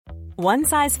One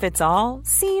size fits all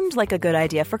seemed like a good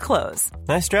idea for clothes.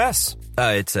 Nice dress.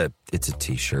 It's a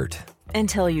t-shirt.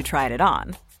 Until you tried it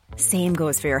on. Same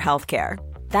goes for your healthcare.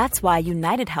 That's why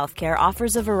United Healthcare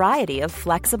offers a variety of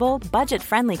flexible,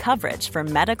 budget-friendly coverage for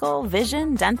medical,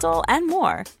 vision, dental, and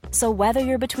more. So whether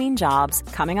you're between jobs,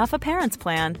 coming off a parent's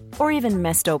plan, or even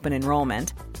missed open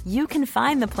enrollment, you can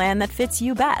find the plan that fits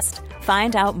you best.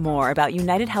 Find out more about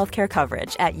United Healthcare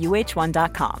coverage at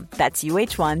uh1.com. That's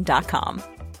uh1.com.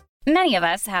 Many of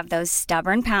us have those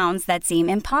stubborn pounds that seem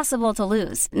impossible to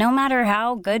lose, no matter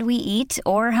how good we eat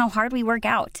or how hard we work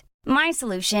out. My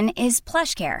solution is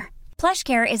PlushCare.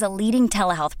 PlushCare is a leading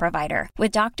telehealth provider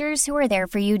with doctors who are there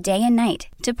for you day and night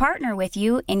to partner with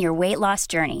you in your weight loss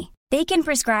journey. They can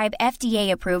prescribe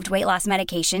FDA-approved weight loss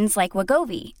medications like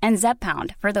Wegovy and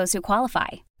Zepbound for those who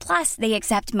qualify. Plus, they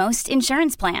accept most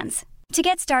insurance plans. To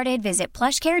get started, visit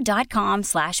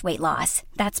plushcare.com/weightloss.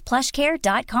 That's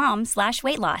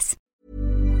plushcare.com/weightloss.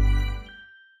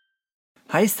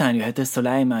 Hejsan, jag heter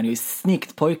Soleiman. Jag är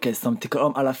snyggt pojke som tycker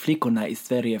om alla flickorna i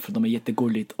Sverige för de är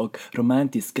jättegulligt och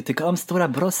romantiska. Jag tycker om stora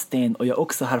brösten och jag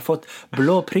också har fått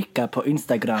blå prickar på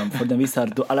Instagram för den visar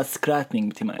då alla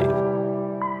skrattning till mig.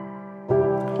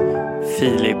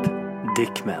 Philip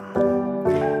Dickman.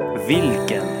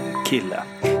 Vilken kille.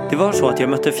 Det var så att jag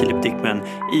mötte Philip Dickman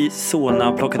i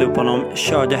Solna, plockade upp honom,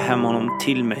 körde hem honom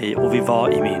till mig och vi var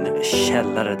i min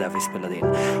källare där vi spelade in.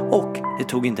 Och det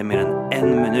tog inte mer än 1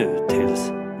 minut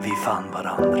tills vi fann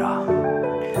varandra.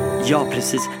 Ja,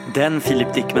 precis. Den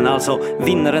Philip Dickman, alltså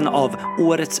vinnaren av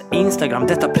årets Instagram.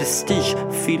 Detta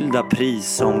prestigefyllda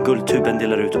pris som Guldtuben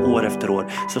delar ut år efter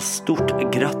år. Så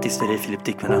stort grattis till dig Philip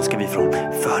Dickman önskar vi från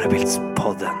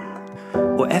Förebildspodden.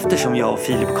 Och eftersom jag och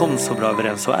Philip kom så bra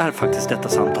överens så är faktiskt detta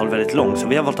samtal väldigt långt. Så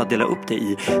vi har valt att dela upp det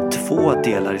i 2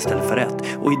 delar istället för 1.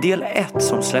 Och i del 1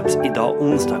 som släpps idag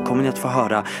onsdag kommer ni att få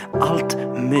höra allt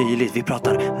möjligt. Vi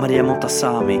pratar Maria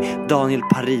Montazami, Daniel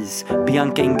Paris,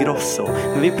 Bianca Ingrosso.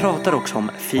 Men vi pratar också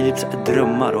om Philips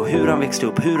drömmar och hur han växte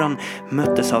upp, hur han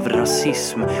möttes av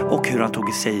rasism och hur han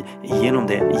tog sig igenom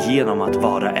det genom att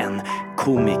vara en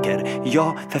komiker.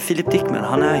 Ja, för Philip Dickman,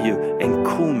 han är ju en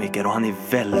komiker och han är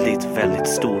väldigt, väldigt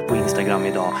stor på Instagram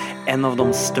idag. En av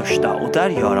de största. Och där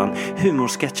gör han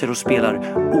humorsketcher och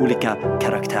spelar olika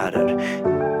karaktärer.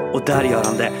 Och där gör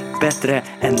han det bättre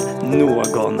än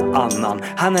någon annan.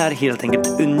 Han är helt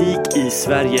enkelt unik i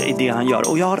Sverige i det han gör.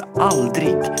 Och jag har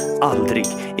aldrig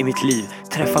i mitt liv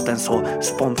träffat en så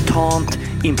spontant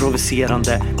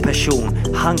improviserande person.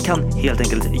 Han kan helt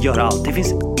enkelt göra allt. Det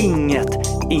finns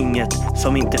inget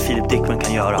som inte Philip Dickman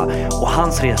kan göra. Och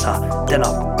hans resa, den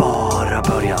har bara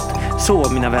börjat.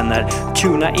 Så mina vänner,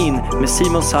 tuna in med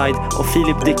Simon Said och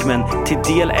Philip Dickman till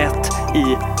del 1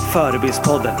 i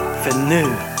Förebildspodden. För nu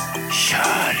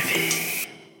kör vi!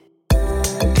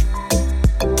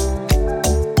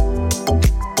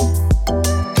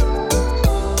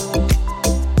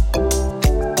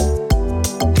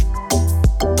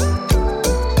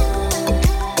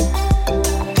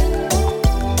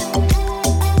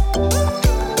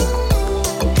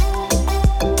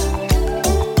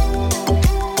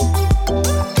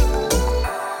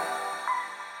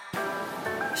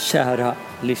 Kära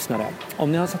lyssnare,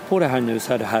 om ni har satt på det här nu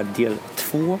så är det här del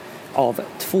 2 av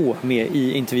 2 med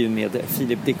i intervjun med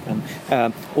Philip Dickman.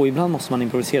 Och ibland måste man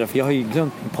improvisera för jag har ju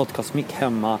glömt min podcastmick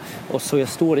hemma och så jag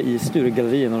står i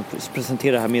Sturegallerien och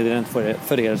presenterar det här meddelandet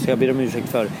för er så jag ber om ursäkt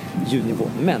för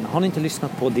ljudnivån. Men har ni inte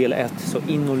lyssnat på del 1 så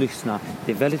in och lyssna.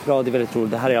 Det är väldigt bra, det är väldigt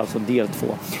roligt. Det här är alltså del 2.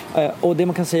 Och det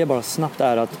man kan säga bara snabbt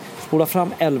är att spola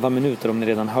fram 11 minuter om ni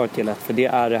redan hört del 1 för det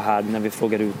är det här när vi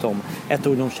frågar ut om 1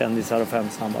 ord om kändisar och 5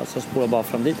 snabba. Så spola bara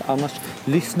fram dit. Annars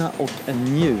lyssna och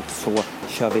njut så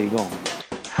kör vi igång.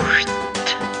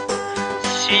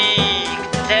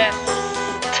 Psyktest.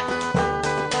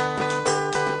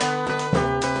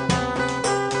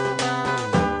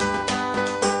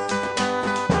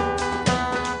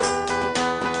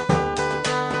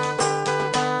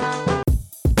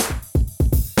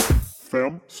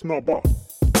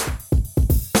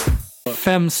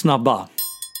 Fem snabba.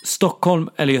 Stockholm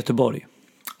eller Göteborg?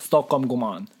 Stockholm,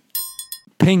 gumman.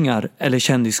 Pengar eller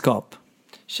kändisskap?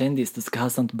 Kändis, du ska ha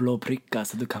sånt blå prickar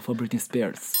så du kan få Britney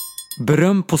Spears.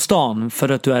 Beröm på stan för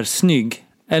att du är snygg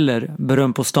eller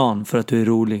beröm på stan för att du är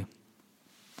rolig?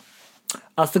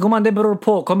 Alltså gumman, det beror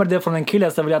på. Kommer det från en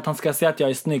kille så vill jag att han ska säga att jag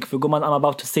är snygg. För gumman, I'm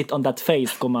about to sit on that face,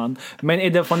 gumman. Men är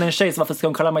det från en tjej så varför ska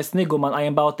hon kalla mig snygg, gumman? I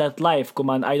am about that life,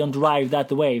 gumman. I don't drive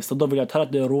that wave. Så då vill jag höra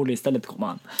att du är rolig istället,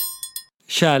 gumman.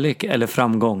 Kärlek eller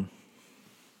framgång?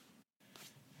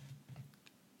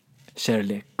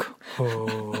 Kärlek.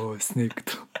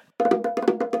 Snyggt.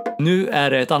 Nu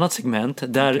är det ett annat segment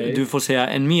där du får säga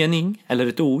en mening eller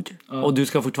ett ord och du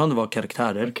ska fortfarande vara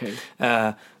karaktärer.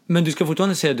 Men du ska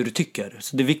fortfarande säga det du tycker.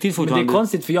 Så det är viktigt fortfarande. Men det är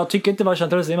konstigt för jag tycker inte vad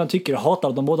Chantal säger, man tycker. Jag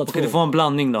hatar dem båda två. Okej, du får en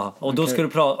blandning då. Och då ska du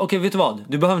prata. Okej, vet du vad?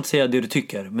 Du behöver inte säga det du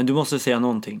tycker, men du måste säga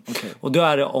någonting. Och då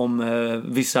är det om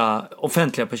vissa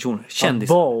offentliga personer,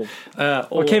 kändisar.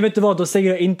 Okej, vet du vad? Då säger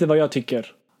jag inte vad jag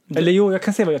tycker. Eller jo, jag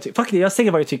kan säga vad jag tycker. Faktiskt, jag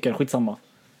säger vad jag tycker, skitsamma.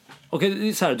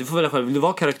 Okej, så här, du får välja själv. Vill du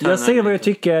vara karaktär? Jag säger vad jag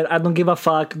tycker. I don't give a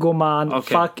fuck. Go man.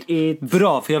 Fuck it.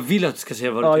 Bra, för jag vill att du ska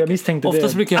säga vad du tycker. Jag misstänkte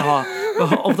oftast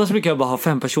brukar jag bara ha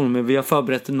 5 personer, men vi har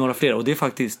förberett några fler. Och det är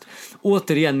faktiskt,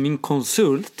 återigen, min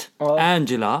konsult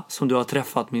Angela, som du har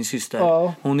träffat, min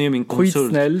syster. Hon är min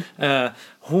konsult. Skitsnäll.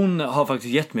 Hon har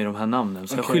faktiskt gett mig de här namnen,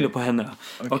 så jag skyller på henne.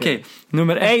 Okej,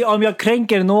 nummer 1. Ej, om jag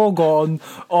kränker någon,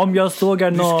 om jag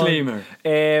sågar någon,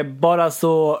 disclaimer. Bara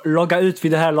så logga ut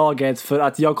vid det här laget, för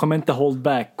att jag kommer inte hold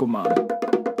back, gumman.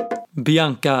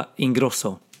 Bianca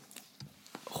Ingrosso.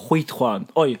 Skitskön.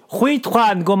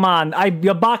 Skitskön, gumman.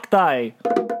 Jag back dig.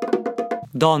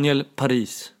 Daniel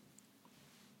Paris.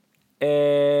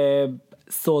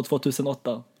 Så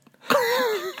 2008.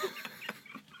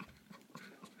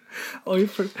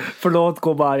 Förlåt,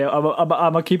 gumman.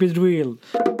 I'm keep it real.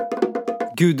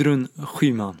 Gudrun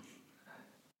Schyman.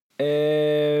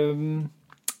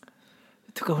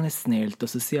 Jag tycker hon är snällt och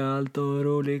socialt och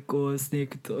rolig och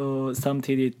snyggt, och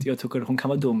samtidigt jag tycker hon kan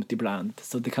vara dumt ibland,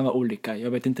 så det kan vara olika.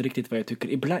 Jag vet inte riktigt vad jag tycker.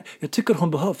 Ibland, jag tycker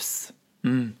hon behövs.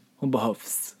 Hon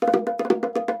behövs.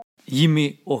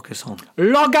 Jimmy Åkesson.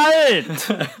 Logga ut!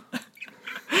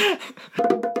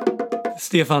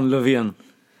 Stefan Löfven.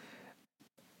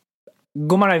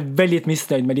 Gumman är väldigt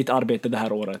missnöjd med ditt arbete det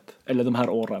här året. Eller de här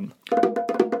åren.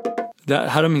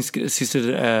 Här har min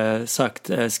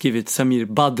syster skrivit Samir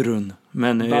Badrun.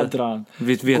 Men Badran.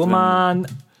 Vet Gumman,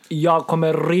 jag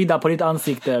kommer rida på ditt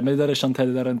ansikte. Men det där är Chantal,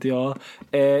 det där är inte jag.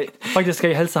 Faktiskt ska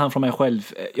jag hälsa han från mig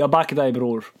själv. Jag backar dig,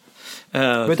 bror.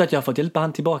 Vet du att jag har fått hjälpa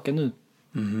han tillbaka nu?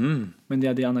 Men det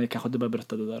är det, Anna, jag kanske inte bara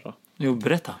berätta det där då. Jo,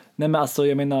 berätta. Nej, men alltså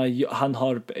jag menar,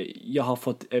 jag har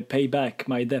fått payback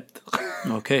my debt.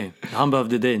 Okej, han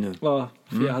behövde dig nu. Ja,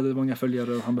 för jag hade många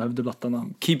följare och han behövde blattarna.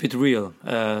 Keep it real,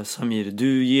 Samir.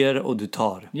 Du ger och du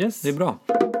tar. Yes. Det är bra.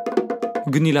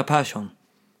 Gunilla Persson.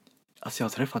 Alltså jag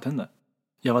har träffat henne.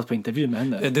 Jag har varit på intervju med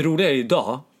henne. Det roliga är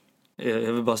idag,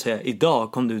 jag vill bara säga,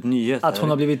 idag kom det ut nyheter. Att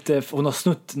hon har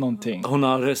snott någonting. Hon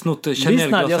har snott Chanel-glasögon.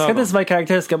 Lyssna, jag ska inte ens vara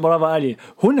karaktär, jag ska bara vara ärlig.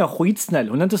 Hon är skitsnäll,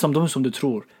 hon är inte som de som du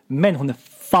tror. Men hon är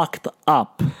fucked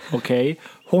up, okej?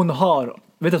 Hon har,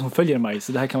 vet att hon följer mig,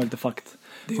 så det här kan vara lite fucked.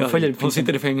 Hon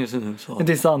sitter i fängelse nu. Så.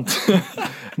 Det är sant.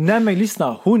 Nej, men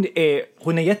lyssna, hon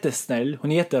är jättesnäll,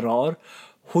 hon är jätterar.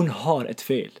 Hon har ett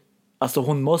fel. Alltså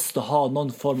hon måste ha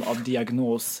någon form av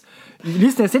diagnos.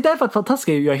 Lyssna, jag sitter här för att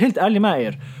fantastiska, jag är helt ärlig med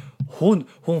er.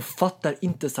 Hon fattar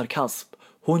inte sarkasm.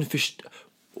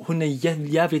 Hon är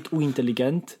jävligt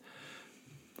ointelligent.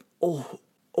 Och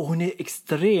hon är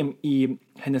extrem i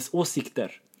hennes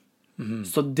åsikter.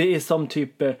 Så det är som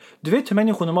typ, du vet hur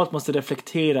människor normalt måste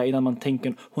reflektera innan man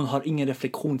tänker. Hon har ingen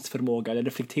reflektionsförmåga eller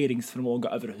reflekteringsförmåga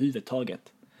överhuvudtaget.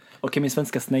 Okej, min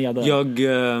svenska snäja jag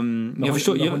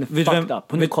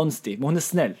förstår. Hon är konstig, men hon är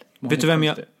snäll. Vet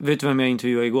du vem jag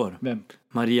intervjuade igår? Vem?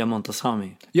 Maria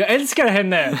Montazami. Jag älskar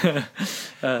henne.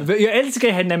 Jag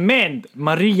älskar henne,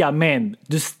 men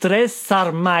du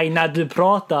stressar mig när du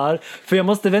pratar, för jag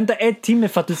måste vänta 1 timme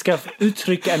för att du ska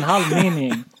uttrycka en halv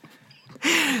mening.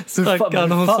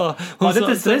 Stackarn, hon sa... Var det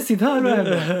inte stressigt här med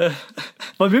henne?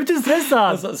 Vad blev du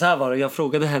stressad? Så här var det, jag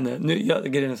frågade henne.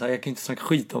 Grejen är så här, jag kan inte snacka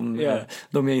skit om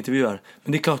de jag intervjuar.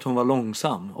 Men det är klart hon var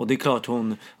långsam. Och det är klart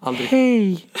hon aldrig...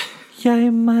 Hej, jag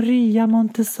är Maria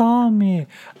Montazami.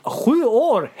 7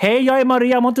 år. Hej, jag är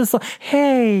Maria Montazami.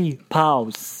 Hej,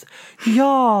 paus.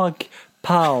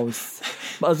 Paus.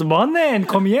 Alltså mannen,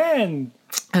 kom igen.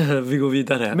 Vi går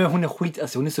vidare. Men hon är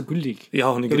alltså hon är så gullig.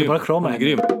 Ja, hon är grym. Jag vill bara krama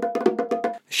henne.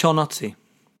 Sean Natsi.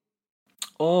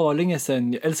 Länge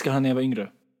sedan. Jag älskar han när jag var yngre.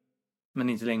 Men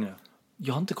inte längre.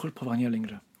 Jag har inte koll på vad han gör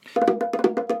längre.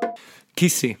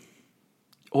 Kissy.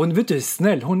 Hon vet du hur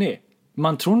snäll hon är.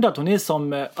 Man tror inte att hon är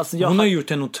som... Alltså hon har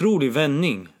gjort en otrolig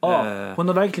vändning. Ja, hon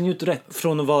har verkligen gjort rätt.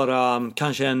 Från att vara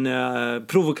kanske en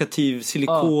provokativ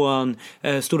silikon,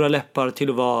 stora läppar, till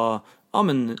att vara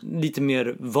lite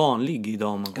mer vanlig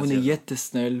idag. Man kan hon säga. Är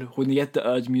jättesnäll, hon är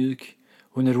jätteödmjuk,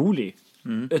 hon är rolig.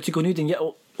 Jag tycker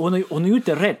hon har gjort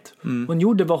det rätt. Hon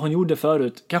gjorde vad hon gjorde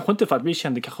förut. Kanske inte för att bli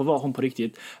känd, kanske var hon på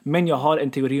riktigt. Men jag har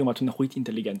en teori om att hon är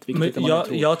skitintelligent.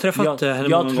 Jag har träffat henne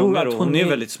många gånger och hon är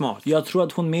väldigt smart. Jag tror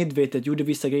att hon medvetet gjorde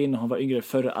vissa grejer när hon var yngre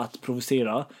för att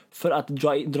provocera. För att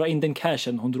dra in den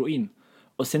cashen hon drog in.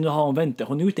 Och sen nu har hon vänt det.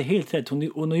 Hon har gjort det helt rätt.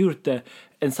 Hon har gjort det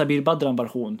en Sabir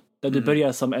Badran-version. Där du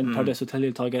börjar som en Paradise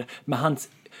Hotel-deltagare. Men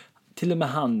till och med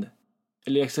han,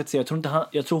 eller jag ska säga,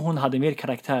 jag tror hon hade mer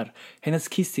karaktär. Hennes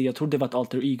Kissy, jag tror det var ett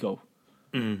alter ego.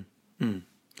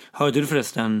 Hörde du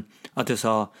förresten att jag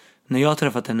sa, när jag har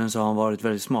träffat henne så har hon varit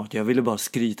väldigt smart. Jag ville bara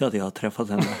skryta att jag har träffat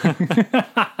henne.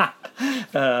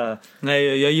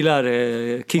 Nej, jag gillar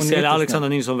Kissy eller Alexandra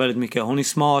Nilsson väldigt mycket. Hon är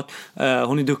smart,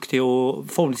 hon är duktig och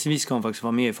förhoppningsvis ska hon faktiskt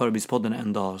vara med i Förebildspodden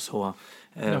en dag. Så,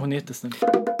 ja, hon är jättesnäll.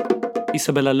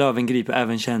 Isabella Löwengrip,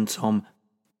 även känd som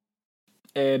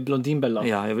Blondinbella.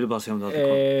 Ja, jag ville bara se om du hade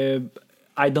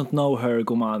I don't know her,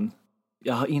 gumman.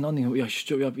 Jag har ingen aning.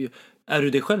 Är du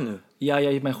det själv nu? Ja,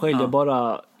 jag är mig själv.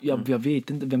 Jag vet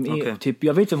inte vem är. Okay. Typ,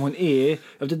 jag vet vem hon är.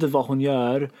 Jag vet inte vad hon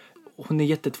gör. Hon är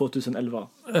jätte 2011.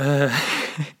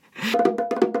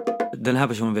 Den här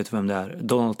personen vet vem det är.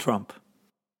 Donald Trump.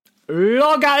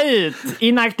 Logga ut!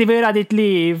 Inaktivera ditt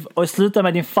liv och sluta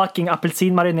med din fucking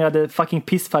apelsinmarinerade fucking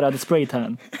pissfärgade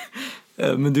spraytan.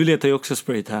 Men du letar ju också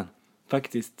spraytan.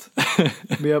 Faktiskt.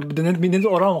 Men den är inte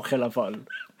orange i alla fall.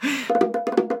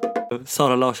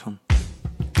 Sara Larsson.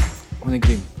 Hon är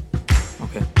grym.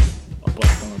 Okej.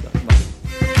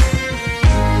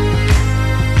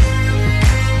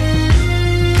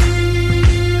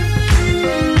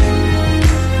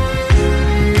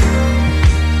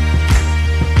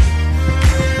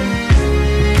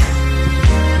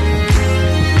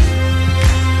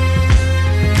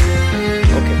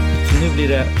 Blir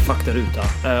det faktaruta.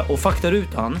 Och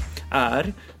faktarutan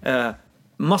är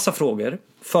massa frågor,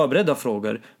 förberedda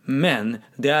frågor, men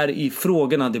det är i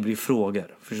frågorna det blir frågor.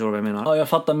 Förstår du vad jag menar? Ja, jag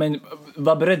fattar, men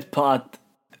var beredd på att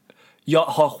jag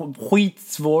har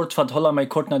skitsvårt för att hålla mig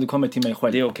kort när det kommer till mig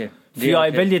själv. Det är okej. För jag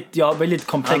är väldigt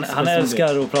komplex. Han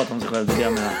älskar att prata om sig själv, det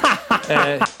jag menar.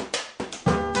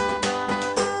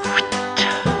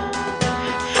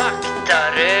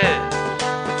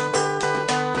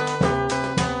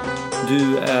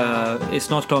 Du är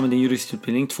snart klar med din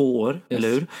juristutbildning, 2 år, yes. Eller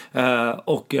hur?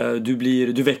 Och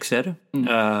du växer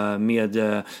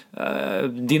med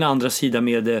din andra sida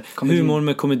med humor,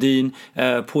 med komedin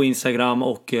på Instagram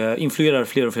och influerar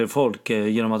fler och fler folk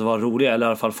genom att vara rolig, eller i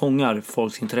alla fall fångar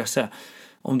folks intresse.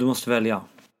 Om du måste välja.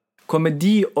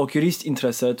 Komedi och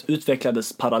juristintresset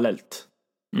utvecklades parallellt.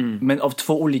 Men av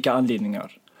 2 olika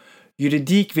anledningar.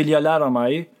 Juridik vill jag lära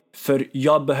mig för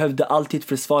jag behövde alltid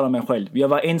försvara mig själv. Jag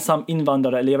var ensam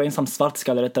invandrare, eller jag var ensam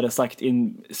svartskalle rättare sagt, i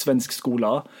en svensk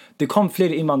skola. Det kom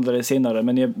fler invandrare senare,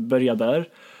 men jag började där.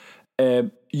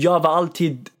 Jag var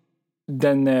alltid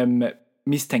den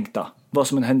misstänkta. Vad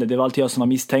som än hände, det var alltid jag som var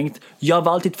misstänkt. Jag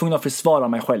var alltid tvungen att försvara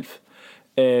mig själv.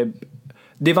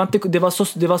 Det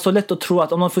var så lätt att tro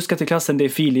att om någon fuskar till klassen, det är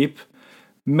Filip.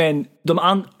 Men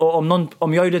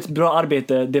om jag gjorde ett bra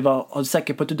arbete, det var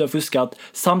säkert på att du har fuskat.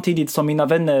 Samtidigt som mina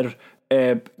vänner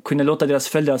kunde låta deras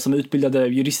föräldrar som utbildade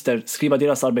jurister skriva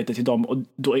deras arbete till dem, och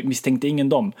då misstänkte ingen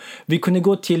dem. Vi kunde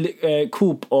gå till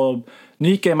Coop, och nu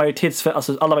gick jag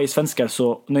alltså alla var ju svenskar,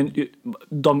 så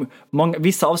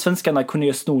vissa av svenskarna kunde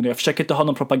ju sno. Jag försöker inte ha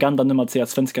någon propaganda nu med att säga att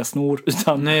svenskar snor,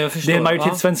 utan det är en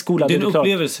majoritet svensk skola. Det är en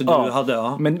upplevelse du hade,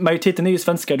 ja. Men majoriteten är ju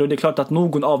svenskar, då är det klart att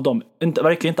någon av dem,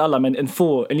 verkligen inte alla, men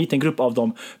en liten grupp av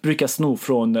dem brukar sno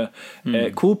från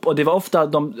Coop, och det var ofta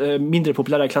de mindre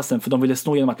populära i klassen, för de ville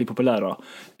sno genom att bli populära.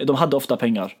 De hade ofta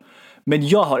pengar. Men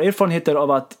jag har erfarenheter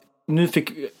av att nu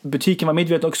fick butiken vara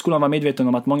medveten och skolan var medveten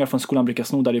om att många från skolan brukar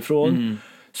sno därifrån.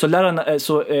 Så lärarna,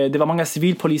 det var många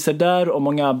civilpoliser där och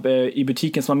många i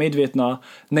butiken som var medvetna.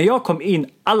 När jag kom in,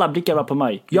 alla blickar var på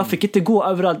mig. Jag fick inte gå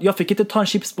överallt. Jag fick inte ta en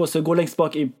chipspåse och gå längst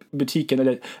bak i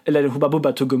butiken, eller Hubba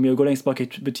Bubba tuggummi och gå längst bak i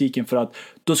butiken, för att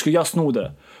då skulle jag sno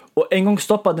det. Och en gång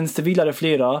stoppade en civilare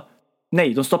flera.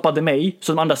 Nej, de stoppade mig,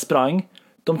 så de andra sprang.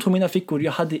 De tog mina fickor.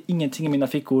 Jag hade ingenting i mina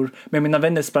fickor, men mina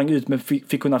vänner sprang ut med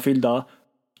fickorna fyllda.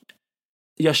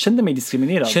 Jag kände mig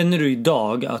diskriminerad. Känner du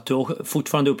idag att du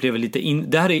fortfarande upplever lite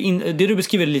det du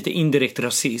beskriver lite indirekt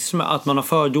rasism, att man har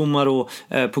fördomar och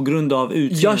på grund av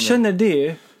utseende? Jag känner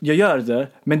det, jag gör det,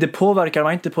 men det påverkar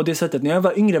mig inte på det sättet. När jag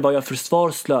var yngre var jag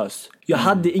försvarslös. Jag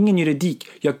hade ingen juridik.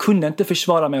 Jag kunde inte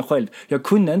försvara mig själv. Jag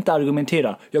kunde inte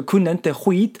argumentera. Jag kunde inte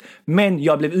skit, men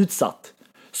jag blev utsatt.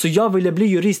 Så jag ville bli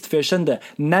jurist, för jag kände,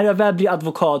 när jag väl blir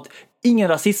advokat, ingen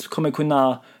rasism kommer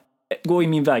kunna gå i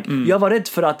min väg. Jag var rädd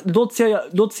för att låt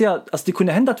säga, alltså det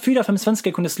kunde hända att 4-5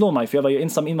 svenskar kunde slå mig, för jag var ju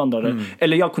ensam invandrare,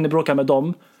 eller jag kunde bråka med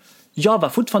dem. Jag var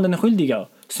fortfarande den skyldiga.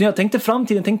 Så när jag tänkte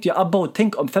framtiden, tänkte jag,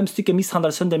 tänk om 5 stycken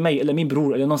misshandlar sönder mig, eller min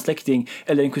bror, eller någon släkting,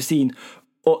 eller en kusin.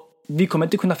 Och vi kommer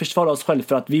inte kunna försvara oss själv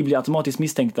för att vi blir automatiskt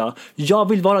misstänkta. Jag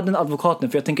vill vara den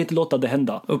advokaten för jag tänker inte låta det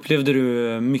hända. Upplevde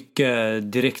du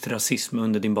mycket direkt rasism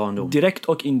under din barndom? Direkt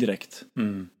och indirekt.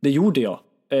 Det gjorde jag.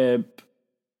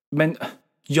 Men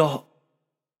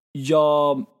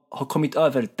jag har kommit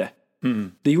över det.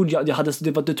 Det gjorde jag.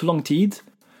 Det tog lång tid.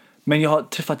 Men jag har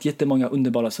träffat jättemånga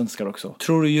underbara svenskar också.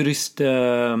 Tror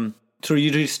du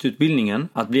juristutbildningen,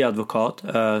 att bli advokat,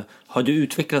 har du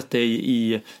utvecklat dig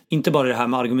i, inte bara det här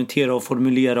med argumentera och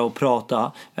formulera och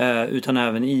prata, utan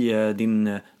även i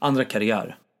din andra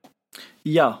karriär?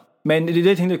 Ja, men det är det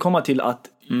jag tänkte komma till, att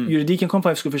juridiken kom för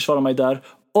att jag skulle försvara mig där.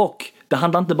 Och det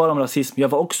handlar inte bara om rasism. Jag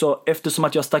var också, eftersom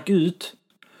att jag stack ut,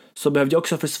 så behövde jag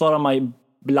också försvara mig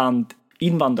bland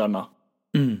invandrarna.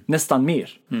 Nästan mer.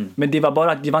 Men det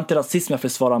var inte rasism jag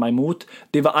försvarade mig mot.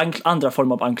 Det var andra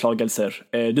former av anklagelser.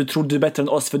 Du trodde du är bättre än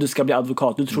oss för du ska bli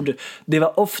advokat. Det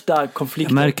var ofta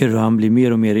konflikter. Jag märker hur han blir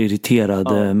mer och mer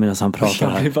irriterad medan han pratar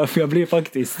här. Jag blir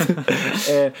faktiskt.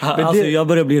 Jag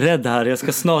börjar bli rädd här. Jag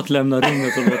ska snart lämna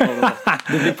rummet och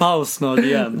det blir paus snart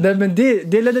igen. Nej, men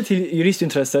det ledde till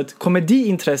juristintresset.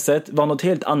 Komediintresset var något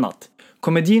helt annat.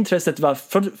 Komediintresset var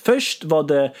först var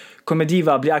det komedi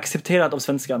var bli accepterad av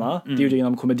svenskarna. Det gjorde jag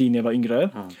genom komedi när jag var yngre.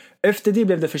 Efter det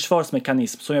blev det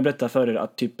försvarsmekanism, som jag berättade för er,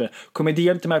 att typ komedi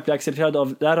hjälpte mig att bli accepterad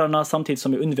av lärarna samtidigt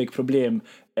som jag undvek problem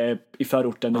i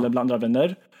förorten eller bland andra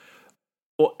vänner.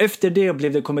 Och efter det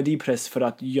blev det komedipress för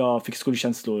att jag fick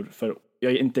skuldkänslor för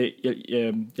jag inte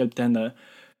hjälpte henne.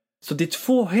 Så det är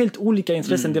två helt olika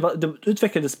intressen. Det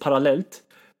utvecklades parallellt.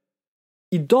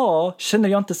 Idag känner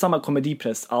jag inte samma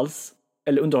komedipress alls,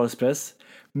 eller underhållspress,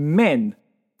 men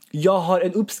jag har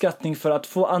en uppskattning för att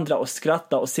få andra att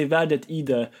skratta och se värdet i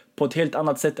det på ett helt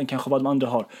annat sätt än kanske vad de andra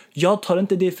har. Jag tar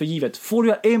inte det för givet. Får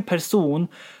jag en person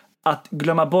att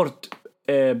glömma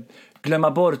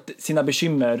bort sina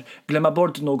bekymmer, glömma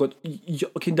bort något,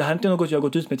 okej, det här är inte något jag har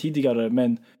gått ut med tidigare,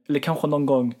 men, eller kanske någon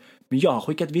gång, men jag har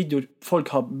skickat videor, folk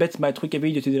har bett mig att skicka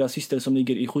video till deras syster som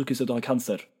ligger i sjukhuset och har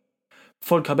cancer.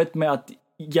 Folk har bett mig att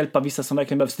hjälpa vissa som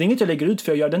verkligen behövs. Det är inget jag lägger ut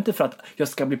för jag gör det inte för att jag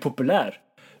ska bli populär.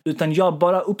 Utan jag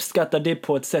bara uppskattar det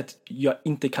på ett sätt jag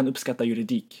inte kan uppskatta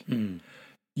juridik.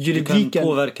 Juridiken, du kan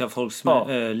påverka folks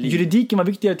liv. Juridiken var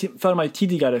viktigare för mig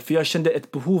tidigare för jag kände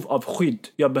ett behov av skydd.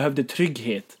 Jag behövde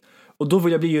trygghet. Och då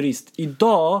vill jag bli jurist.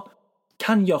 Idag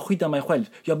kan jag skydda mig själv.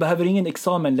 Jag behöver ingen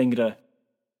examen längre.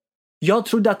 Jag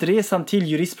trodde att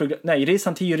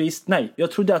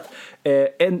jag trodde att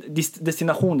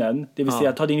destinationen, det vill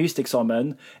säga ta din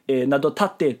juristexamen, när du har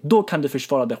tagit det, då kan du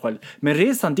försvara dig själv. Men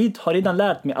resan dit har redan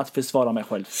lärt mig att försvara mig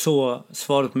själv. Så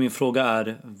svaret på min fråga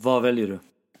är, vad väljer du?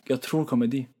 Jag tror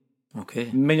komedi. Okay.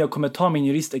 Men jag kommer ta min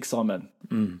juristexamen.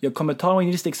 Jag kommer ta min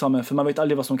juristexamen för man vet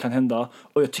aldrig vad som kan hända.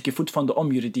 Och jag tycker fortfarande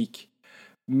om juridik.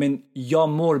 Men jag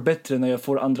mår bättre när jag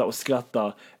får andra att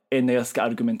skratta än när jag ska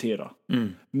argumentera.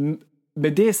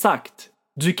 Med det sagt,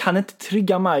 du kan inte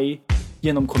trigga mig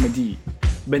genom komedi.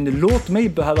 Men låt mig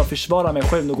behöva försvara mig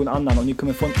själv någon annan och ni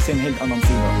kommer få se en helt annan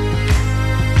sida.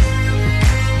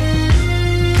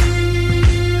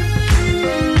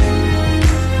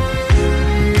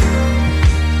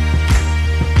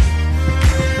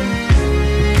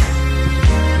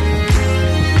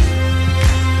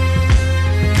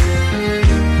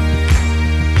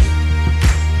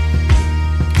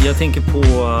 Jag tänker på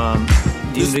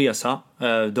din resa.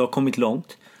 Du har kommit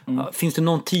långt. Finns det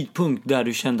någon tidpunkt där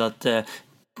du kände att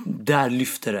där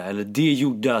lyfte det? Eller det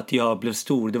gjorde att jag blev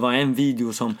stor? Det var en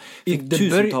video som fick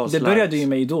tusentals likes. Det började ju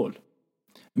med Idol.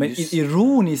 Men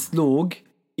ironiskt nog,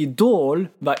 Idol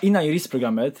var innan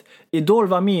juristprogrammet. Idol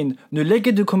var min,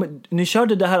 nu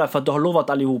körde det här för att du har lovat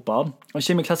allihopa. Och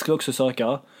tjej min klass skulle också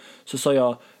söka. Så sa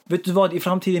jag, vet du vad, i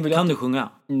framtiden vill jag... Kan du sjunga?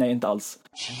 Nej, inte alls.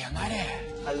 Tjenare!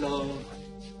 Hallå.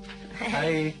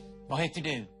 Hej. Vad heter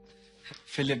du?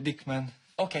 Philip Dickman.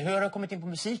 Okej, hur har du kommit in på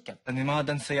musiken?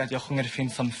 Animaden säger att jag sjunger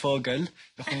fint som fågel.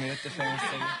 Jag sjunger jättefint.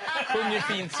 Sjunger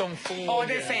fint som fågel. Ja,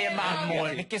 det säger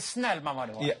mammor. Vilken snäll mamma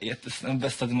du har. Ja, jättesnäll.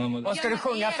 Bästa mamma. Vad ska du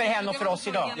sjunga för henne och för oss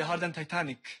idag? Jag har den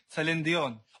Titanic. Celine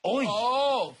Dion. Oj!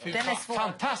 Den är svår.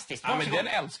 Fantastiskt. Ja, men den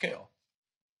älskar jag.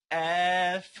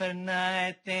 Every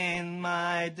night in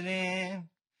my dream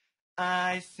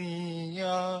I see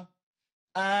you.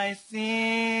 I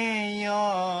see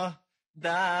you.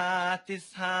 That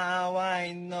is how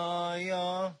I know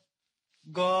you.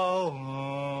 Go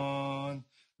on,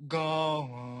 go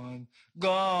on, go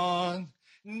on.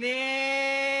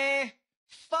 Never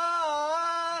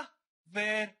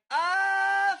wherever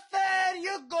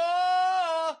you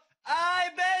go, I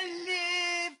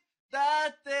believe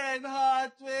that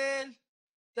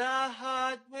the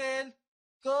heart will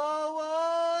go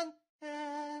on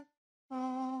and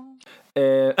on.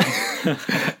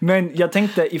 Men jag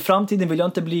tänkte, i framtiden vill jag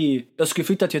inte bli... Jag skulle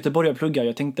flytta till Göteborg och plugga.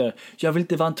 Jag tänkte, jag vill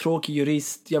inte vara en tråkig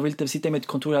jurist. Jag vill inte sitta i mitt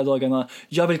kontor hela dagarna.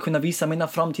 Jag vill kunna visa mina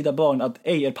framtida barn att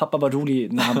er pappa var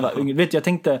rolig när han var ung. Vet du, jag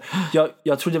tänkte,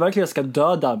 jag trodde verkligen jag ska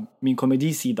döda min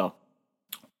komedisida.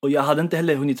 Och jag hade inte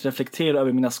heller hunnit reflektera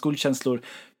över mina skuldkänslor.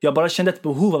 Jag bara kände ett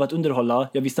behov av att underhålla.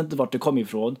 Jag visste inte vart det kom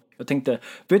ifrån. Jag tänkte,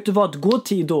 vet du vad? Gå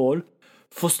till Idol.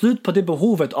 Få slut på det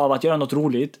behovet av att göra något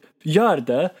roligt. Gör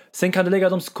det. Sen kan du lägga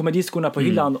de komediskorna på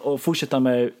hyllan och fortsätta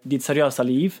med ditt seriösa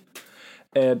liv.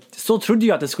 Så trodde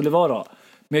jag att det skulle vara.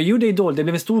 Men jag gjorde Idol. Det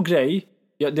blev en stor grej.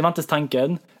 Det var inte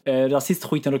tanken.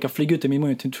 Rasistskiten råkade flyga ut i min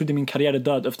mun. Jag trodde min karriär är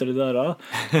död efter det där.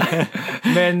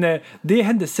 Men det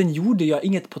hände. Sen gjorde jag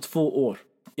inget på 2 år.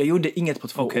 Jag gjorde inget på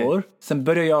 2 år. Sen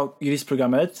började jag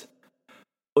juristprogrammet.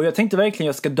 Och jag tänkte verkligen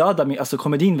jag ska döda min... Alltså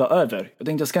komedin var över. Jag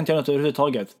tänkte jag ska inte göra något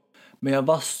överhuvudtaget. Men jag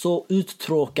var så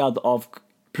uttråkad av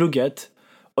plugget.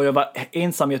 Och jag var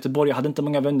ensam i Göteborg. Jag hade inte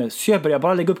många vänner. Så jag började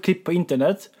bara lägga upp klipp på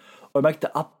internet. Och jag märkte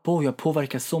att jag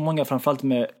påverkar så många, framförallt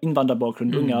med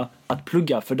invandrarbakgrund, unga, att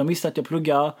plugga. För de visste att jag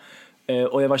pluggade.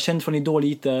 Och jag var känd från Idol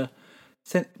lite.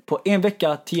 Sen på en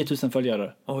vecka 10 000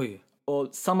 följare. Oj. Och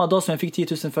samma dag som jag fick 10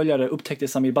 000 följare upptäckte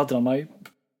Samir Badran mig.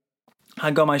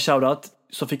 Han gav mig en shoutout.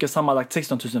 Så fick jag sammanlagt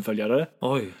 16 000 följare.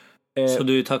 Oj. Så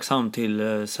du är tacksam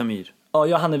till Samir?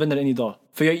 Ja, han är vänner än idag.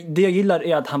 För det jag gillar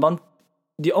är att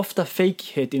det är ofta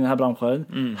fakehet i den här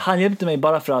branschen. Han hjälpte mig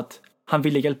bara för att han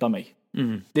ville hjälpa mig.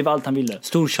 Det var allt han ville.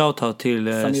 Stor shoutout till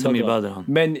Samir Badran.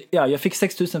 Men ja, jag fick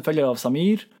 6 000 följare av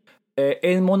Samir.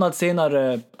 En månad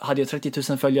senare hade jag 30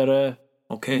 000 följare.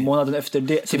 Månaden efter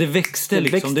det. Så det växte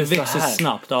liksom, det växte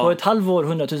snabbt. Ja. På ett halvår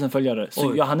 100 000 följare.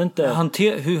 Så jag hann inte...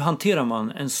 Hur hanterar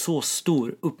man en så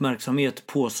stor uppmärksamhet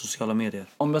på sociala medier?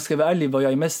 Om jag ska vara ärlig, vad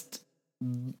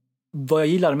jag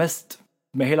gillar mest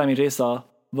med hela min resa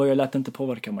var jag lät inte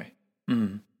påverka mig.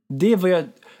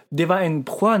 Det var en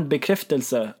skön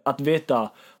bekräftelse att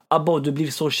veta Abba, du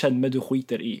blir så känd men du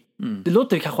skiter i. Det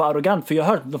låter kanske arrogant, för jag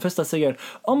har hört de flesta säger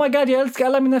oh my god, jag älskar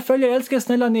alla mina följare, jag älskar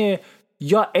snälla ni.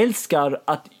 Jag älskar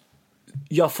att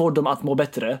jag får dem att må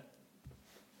bättre.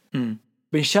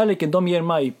 Men kärleken de ger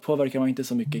mig påverkar mig inte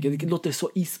så mycket. Det låter så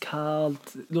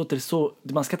iskallt. Det låter så...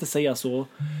 Man ska inte säga så.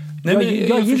 Nej,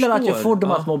 jag gillar att jag får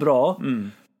dem att må bra.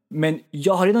 Men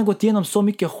jag har redan gått igenom så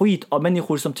mycket skit av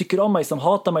människor som tycker om mig, som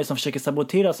hatar mig, som försöker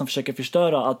sabotera, som försöker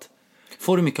förstöra. Att...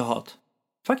 Får du mycket hat?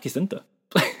 Faktiskt inte.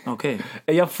 Okej.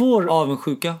 Jag får...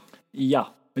 Avundsjuka?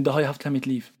 Ja, men det har jag haft hela mitt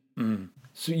liv.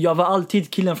 Så jag var alltid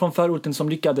killen från förorten som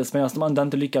lyckades medan de andra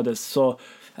inte lyckades. Så...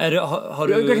 Har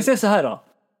du... Jag kan säga så här.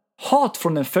 Hat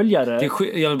från en följare.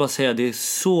 Jag vill bara säga, det är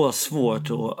så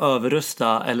svårt att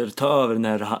överrösta eller ta över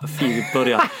när Filip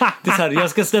börjar. Det är så här, jag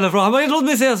ska ställa frågan. Men låt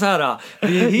mig säga så här. Det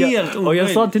är helt omöjligt. Och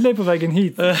jag sa till dig på vägen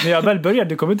hit, när jag väl började,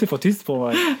 du kommer inte få tyst på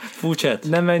mig. Fortsätt.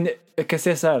 Nej, men jag kan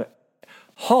säga så här.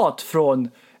 Hat från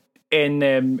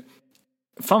en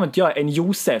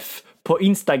Josef på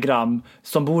Instagram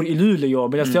som bor i Luleå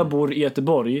medan jag bor i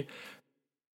Göteborg.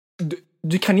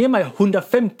 Du kan ge mig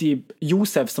 150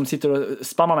 Josef som sitter och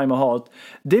spammar mig med hat.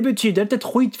 Det betyder inte ett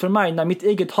skit för mig när mitt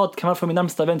eget hat kan vara för min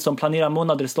närmsta vän som planerar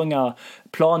månaders långa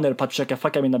planer på att försöka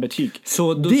fucka mina betyg.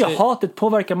 Så hatet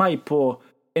påverkar mig på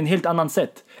en helt annan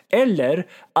sätt. Eller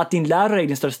att din lärare är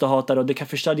din största hatare och det kan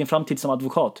förstöra din framtid som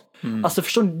advokat. Alltså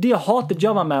förstår du, det hatet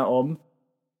jag var med om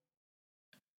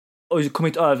och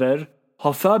kommit över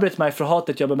har förberett mig för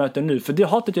hatet jag bemöter nu. För det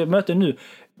hatet jag möter nu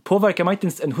påverkar mig inte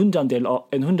ens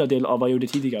en hundradel av vad jag gjorde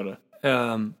tidigare.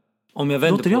 Om jag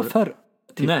vänder låter jag för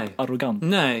arrogant?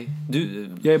 Nej,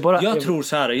 jag tror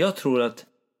så här. Jag tror att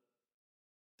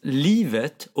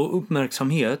livet och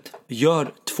uppmärksamhet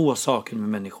gör 2 saker med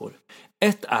människor.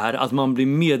 Ett är att man blir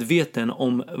medveten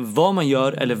om vad man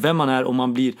gör eller vem man är, och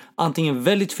man blir antingen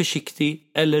väldigt försiktig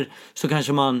eller så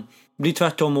kanske man blir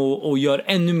tvärtom och gör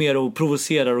ännu mer och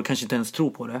provocerar och kanske inte ens tror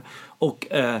på det. Och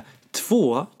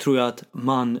 2 tror jag att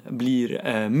man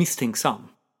blir misstänksam.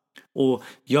 Och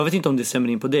jag vet inte om det stämmer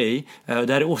in på dig. Det här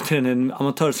är återigen en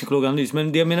amatörpsykologanalys.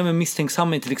 Men det jag menar med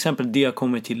misstänksam är till exempel det jag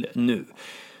kommer till nu.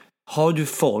 Har du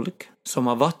folk som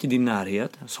har varit i din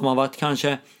närhet, som har varit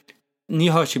kanske, ni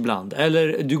hörs ibland,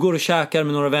 eller du går och käkar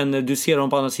med några vänner, du ser dem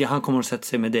på andra sidan, han kommer att sätta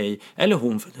sig med dig, eller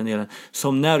hon för den delen,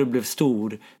 som när du blev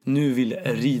stor nu vill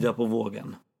rida på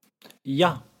vågen.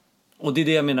 Ja. Och det är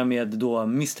det jag menar med då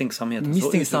misstänksamhet.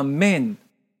 Misstänksam män.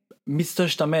 Mitt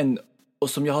största män. Och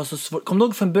som jag har så svårt. Kom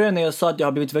ihåg från början när jag sa att jag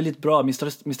har blivit väldigt bra. Min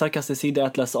starkaste sida är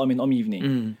att läsa av min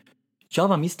omgivning. Jag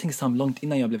var misstänksam långt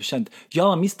innan jag blev känd. Jag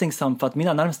var misstänksam för att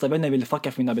mina närmsta vänner ville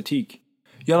fucka för mina betyg.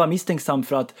 Jag var misstänksam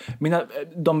för att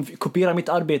de kopierade mitt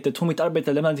arbete, tog mitt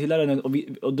arbete, lämnade till läraren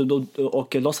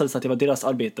och låtsades att det var deras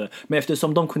arbete. Men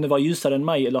eftersom de kunde vara ljusare än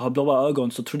mig eller ha blåa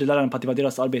ögon så trodde läraren på att det var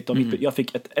deras arbete och jag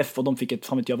fick ett F och de fick ett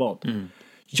fan vet jag vad.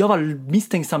 Jag var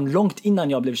misstänksam långt innan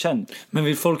jag blev känd. Men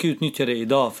vill folk utnyttja det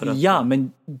idag för att... Ja,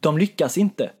 men de lyckas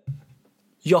inte.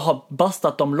 Jag har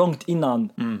bastat dem långt innan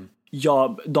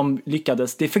de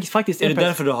lyckades. Det är faktiskt är det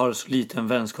därför du har så liten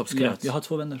vänskapskrets? Ja, jag har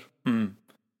 2 vänner.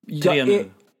 3 nu.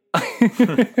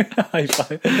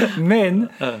 Men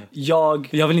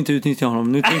jag vill inte utnyttja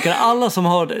honom. Nu tänker alla som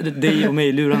har dig och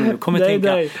mig lurar nu kommer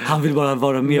tänka han vill bara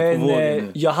vara med på vågen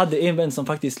nu. Jag hade en vän som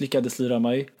faktiskt lyckades lura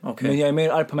mig. Men jag är mer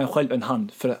arg på mig själv än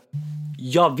han. För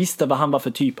jag visste vad han var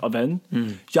för typ av vän.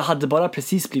 Jag hade bara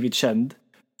precis blivit känd.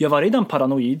 Jag var redan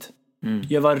paranoid.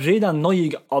 Jag var redan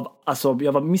nojig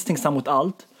jag var misstänksam mot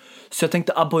allt. Så jag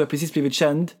tänkte, jag har precis blivit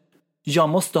känd. Jag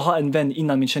måste ha en vän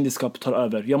innan min kändisskap tar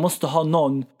över. Jag måste ha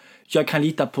någon jag kan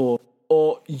lita på.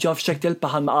 Och jag försökte hjälpa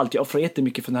han med allt. Jag offrade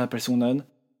jättemycket för den här personen.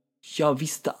 Jag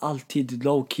visste alltid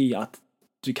low key att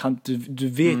du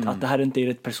vet att det här inte är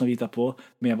rätt person att lita på.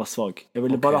 Men jag var svag. Jag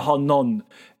ville bara ha någon.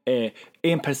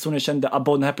 En person jag kände,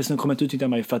 den här personen kommer inte utnyttja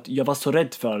mig för att jag var så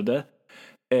rädd för det.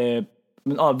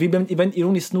 Men vi blev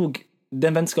ironiskt nog,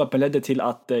 den vänskapen ledde till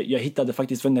att jag hittade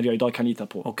faktiskt vänner jag idag kan lita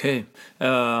på. Okej.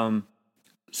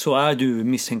 Så är du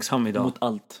misstänksam idag? Mot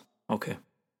allt. Okej.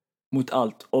 Mot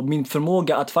allt. Och min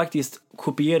förmåga att faktiskt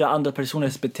kopiera andra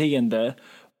personers beteende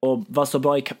och vara så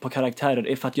bra på karaktärer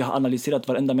är för att jag har analyserat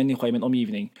varenda människa i min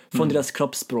omgivning. Från deras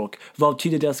kroppsspråk. Vad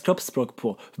tyder deras kroppsspråk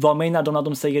på? Vad menar de när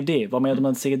de säger det? Vad menar de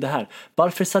när de säger det här?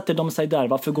 Varför sätter de sig där?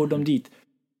 Varför går de dit?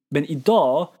 Men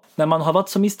idag, när man har varit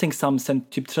så misstänksam sedan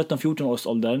typ 13-14 års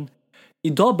åldern,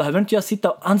 idag behöver inte jag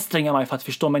sitta och anstränga mig för att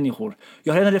förstå människor.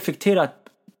 Jag har redan reflekterat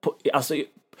på,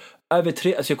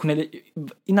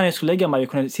 innan jag skulle lägga mig, jag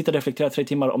kunde sitta och reflektera 3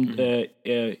 timmar om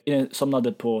innan jag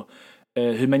somnade på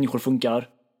hur människor funkar.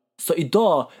 Så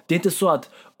idag, det är inte så att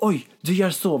oj, du gör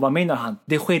så, vad menar han?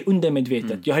 Det sker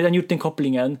undermedvetet. Jag har redan gjort den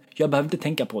kopplingen, jag behöver inte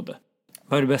tänka på det.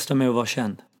 Vad är det bästa med att vara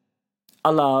känd?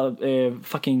 Alla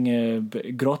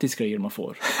gratis grejer man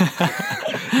får.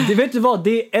 Det vet du vad,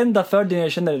 det är enda fördelen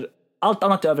jag känner. Allt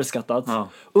annat är överskattat.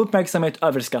 Uppmärksamhet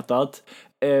överskattat.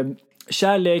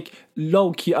 Kärlek,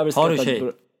 low-key överskattat. Har du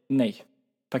tjej? Nej,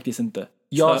 faktiskt inte.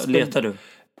 Letar du?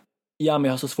 Ja, men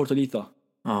jag har så svårt att lita.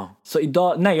 Så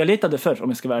idag, jag letade förr om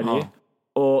jag ska vara ärlig.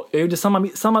 Och jag gjorde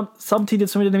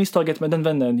samtidigt som jag gjorde misstaget med den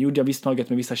vännen gjorde jag misstaget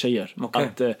med vissa tjejer.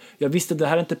 Att jag visste att det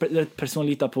här är inte rätt person att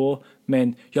lita på,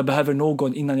 men jag behöver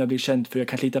någon innan jag blir känd, för jag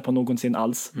kan inte lita på någonsin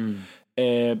alls.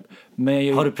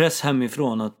 Men har du press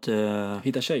hemifrån att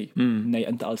hitta tjej? Nej,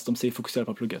 inte alls. De säger fokusera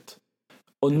på plugget.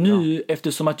 Och nu,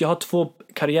 eftersom att jag har 2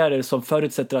 karriärer som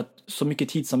förutsätter att så mycket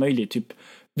tid som möjligt, typ,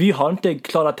 vi har inte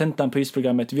klarat tentan på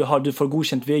programmet, du får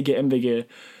godkänt VG, MVG.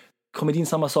 Kommer din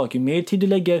samma sak, ju mer tid du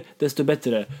lägger desto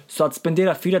bättre. Så att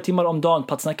spendera 4 timmar om dagen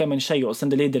på att snacka med en tjej och sen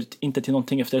det leder inte till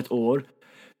någonting efter 1 år,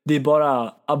 det är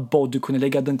bara du kunde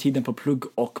lägga den tiden på plugg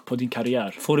och på din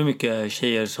karriär. Får du mycket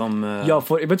tjejer som...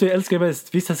 vet du, jag älskar det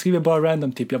bäst. Vissa skriver bara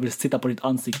random typ, jag vill sitta på ditt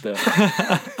ansikte.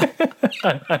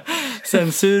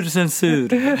 Censur.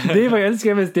 Det är vad jag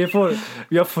älskar bäst.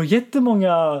 Jag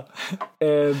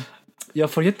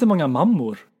får jättemånga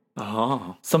mammor.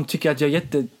 Som tycker att jag är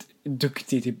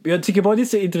jätteduktig typ. Jag tycker bara det är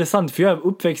så intressant, för jag är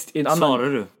uppväxt i en annan... Svarar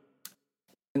du?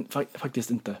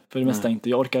 Faktiskt inte. För det mesta inte.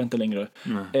 Jag orkar inte längre.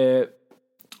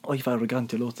 Oj, vad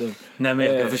arrogant jag låter. Nej, men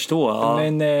jag kan förstå.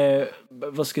 Men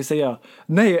vad ska jag säga?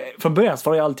 Nej, från början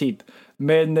svarar jag alltid.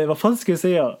 Men vad fan ska jag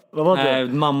säga? Vad var det?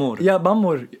 Mammor. Ja,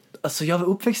 mammor. Alltså jag var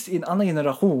uppväxt i en annan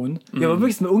generation. Jag var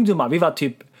uppväxt med ungdomar. Vi var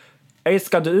typ,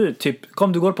 ska du ut? Typ,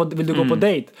 vill du gå på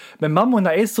dejt? Men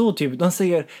mammorna är så typ, de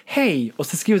säger hej. Och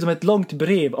så skriver de ett långt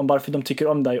brev om varför de tycker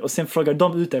om dig. Och sen frågar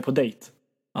de ut dig på dejt.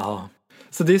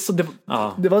 Så det är så,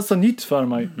 det var så nytt för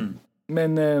mig.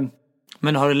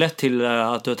 Men har det lett till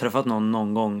att du har träffat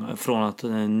någon gång från att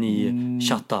ni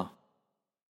chatta?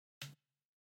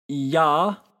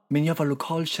 Ja, men jag var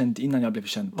lokalkänd innan jag blev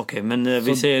känd. Okej, men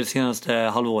vi säger senaste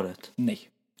halvåret. Nej.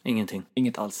 Ingenting?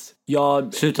 Inget alls.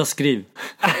 Sluta skriv.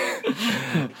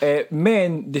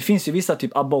 Men det finns ju vissa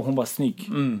typ, hon var snygg.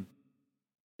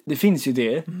 Det finns ju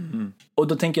det. Och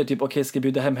då tänker jag typ, okej, ska jag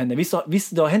bjuda hem henne?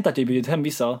 Visst, det har hänt att jag bjudit hem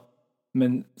vissa.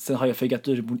 Men sen har jag fegat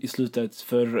ur i slutet.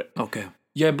 För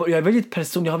jag är väldigt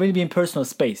person. Jag har väldigt en personal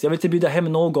space. Jag vill inte bjuda hem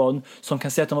någon som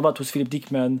kan säga att de har varit hos Philip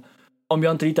Dickman om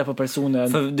jag inte litar på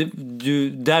personen. För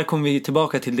där kommer vi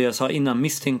tillbaka till det jag sa innan,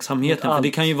 misstänksamheten. För det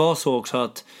kan ju vara så också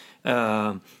att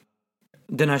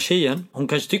den här tjejen, hon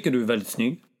kanske tycker du är väldigt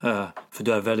snygg. För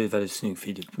du är väldigt, väldigt snygg,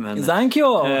 Philip. Thank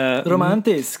you!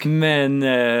 Romantisk. Men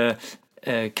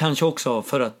Kanske också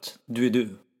för att du är du.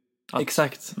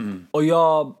 Exakt. Och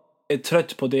jag är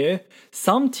trött på det.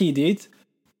 Samtidigt,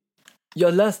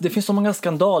 jag läste, det finns så många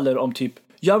skandaler om typ,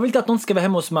 jag vill inte att någon ska vara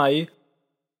hemma hos mig.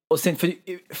 Och sen,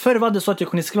 förr var det så att jag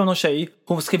kunde skriva någon tjej,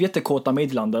 hon skrev jättekåta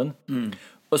meddelanden.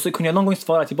 Och så kunde jag någon gång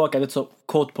svara tillbaka lite så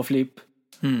kåt på flip.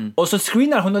 Och så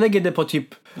screenar hon och lägger det på typ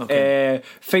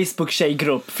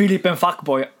Facebook-tjejgrupp, Filip en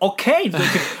fuckboy. Okej,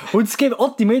 typ, hon skrev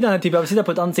 80 meddelanden typ, jag vill sitta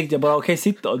på ett ansikte, jag bara okej,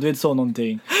 sitt då, du vet så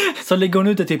någonting. Så ligger hon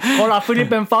ute typ, kolla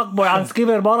Filip en fuckboy, han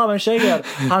skriver bara med tjejer,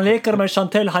 han leker med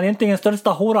Chantel, han är inte den största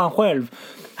horan själv.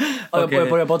 Okay. Jag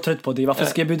börjar bara trött på det. Varför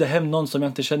ska jag bjuda hem någon som jag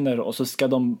inte känner och så ska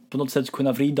de på något sätt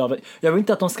kunna vrida av. Jag vill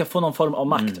inte att de ska få någon form av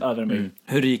makt över mig.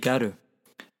 Hur rik är du?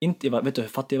 Inte, vet du hur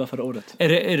fattig jag var förra året?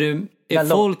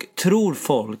 Tror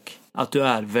folk att du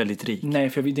är väldigt rik? Nej,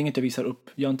 för det är inget jag visar upp.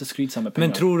 Jag är inte skrytsam med pengar.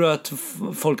 Men tror du att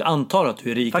folk antar att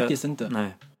du är rik? Faktiskt inte. Nej.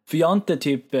 För jag är inte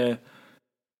typ jag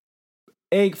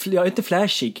är inte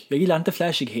flashig. Jag gillar inte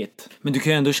flashighet. Men du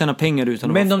kan ju ändå tjäna pengar utan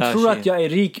att vara flashig. Men de tror att jag är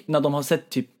rik när de har sett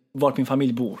typ vart min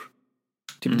familj bor.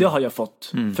 Typ det har jag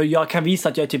fått. För jag kan visa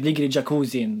att jag typ ligger i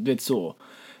jacuzzin, du vet så.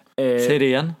 Säg det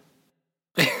igen.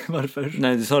 Varför?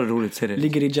 Nej, du sa det roligt, säg det.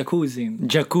 Ligger i jacuzzin.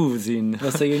 Jacuzzin.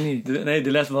 Vad säger ni? Nej,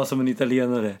 det lät bara som en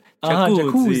italienare.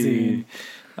 Jacuzzi.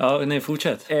 Ja, nej,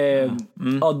 fortsätt.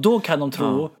 Ja, då kan de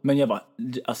tro. Men jag var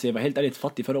helt ärligt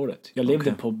fattig förra året. Jag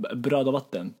levde på bröd och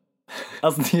vatten.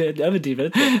 Alltså, jag överdriver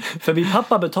inte. För min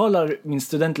pappa betalar min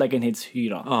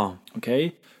studentlägenhetshyra. Ja.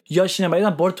 Okej? Jag känner mig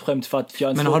redan bortskämd för att...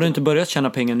 Men har du inte börjat tjäna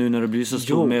pengar nu när du blir så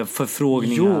stor med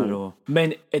förfrågningar? Och...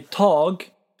 men ett tag...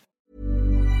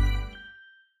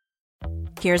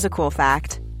 Here's a cool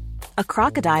fact. A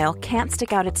crocodile can't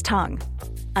stick out its tongue.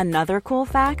 Another cool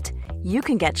fact, you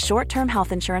can get short-term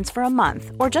health insurance for a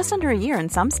month or just under a year in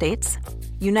some states.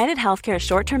 United Healthcare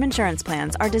short-term insurance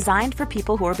plans are designed for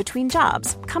people who are between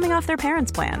jobs, coming off their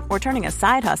parents' plan, or turning a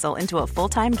side hustle into a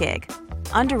full-time gig.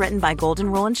 Underwritten by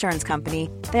Golden Rule Insurance Company,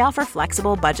 they offer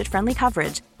flexible, budget-friendly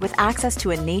coverage with access to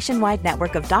a nationwide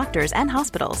network of doctors and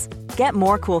hospitals. Get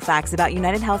more cool facts about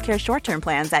United Healthcare short-term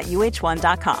plans at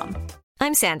uh1.com.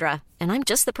 I'm Sandra, and I'm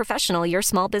just the professional your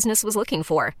small business was looking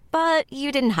for. But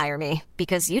you didn't hire me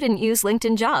because you didn't use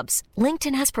LinkedIn Jobs.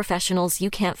 LinkedIn has professionals you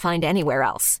can't find anywhere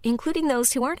else, including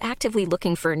those who aren't actively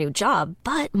looking for a new job,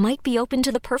 but might be open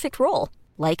to the perfect role,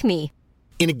 like me.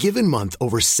 In a given month,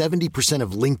 over 70%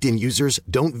 of LinkedIn users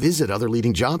don't visit other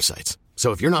leading job sites.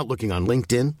 So if you're not looking on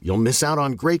LinkedIn, you'll miss out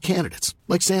on great candidates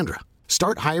like Sandra.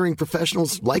 Start hiring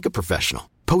professionals like a professional.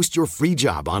 Post your free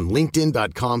job on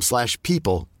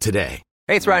linkedin.com/people today.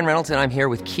 Hey, it's Ryan Reynolds, and I'm here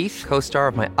with Keith, co-star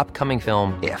of my upcoming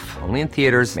film, If, only in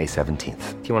theaters May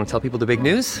 17th. Do you want to tell people the big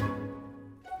news?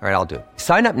 All right, I'll do it.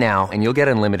 Sign up now and you'll get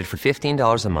unlimited for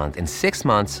 $15 a month and 6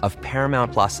 months of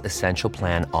Paramount Plus Essential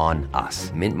Plan on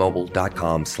us.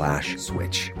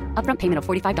 Mintmobile.com/switch. Upfront payment of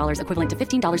 $45 equivalent to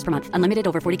 $15 per month. Unlimited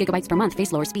over 40 gigabytes per month.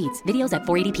 Face lower speeds. Videos at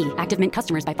 480p. Active Mint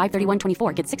customers by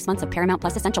 531.24 get 6 months of Paramount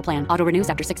Plus Essential Plan. Auto renews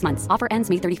after 6 months. Offer ends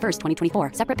May 31st,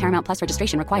 2024. Separate Paramount Plus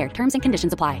registration required. Terms and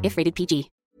conditions apply if rated PG.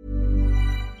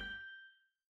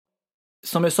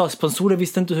 Som jag sa, sponsorer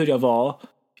visste inte hur jag var.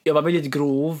 Jag var väldigt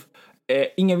grov.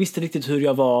 Ingen visste riktigt hur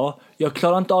jag var. Jag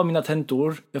klarade inte av mina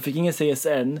tentor. Jag fick ingen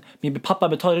CSN. Min pappa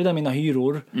betalade redan mina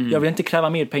hyror. Jag ville inte kräva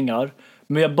mer pengar.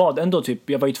 Men jag bad ändå typ.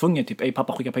 Jag var ju tvungen typ. Ej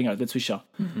pappa, skicka pengar. Det swisha.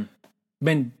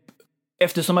 Men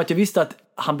eftersom att jag visste att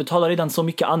han betalade redan så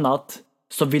mycket annat.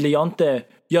 Så ville jag inte.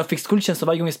 Jag fick skuldkänsla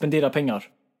varje gång jag spenderade pengar.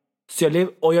 Så jag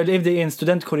levde i en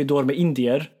studentkorridor med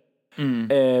indier.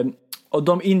 Och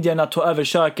de indierna tog över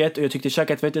köket. Och jag tyckte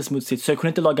köket var jättesmutsigt. Så jag kunde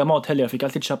inte laga mat heller. Jag fick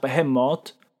alltid köpa hem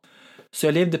mat. Så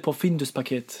jag levde på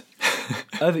Findus-paket.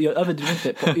 Jag överdriver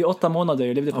inte. I 8 månader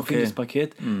jag levde på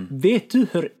Findus-paket. Vet du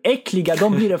hur äckliga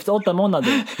de blir efter 8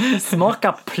 månader?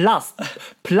 Smaka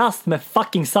plast med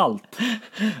fucking salt.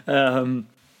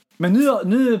 Men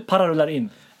nu pararullar in.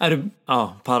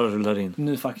 Ja, pararullar in.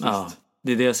 Nu faktiskt. Ja,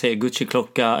 det är det jag säger.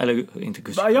 Gucci-klocka. Eller inte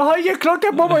Gucci. Jag har ingen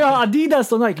klocka på mig. Jag har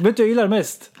Adidas och Nike. Vet du jag gillar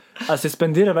mest? Alltså jag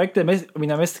spenderar verkligen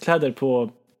mina mest kläder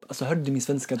på... Alltså hörde du min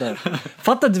svenska där?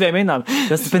 Fattar du vad jag menar?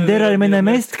 Jag spenderar mina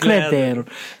mest kläder.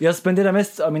 Jag spenderar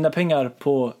mest av mina pengar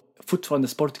på fortfarande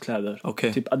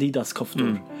sportkläder. Typ Adidas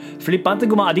koftor. Flippa inte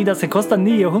gumman, Adidas kostar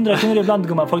 900 kronor ibland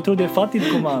gumman. Folk tror det är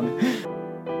fattigt gumman.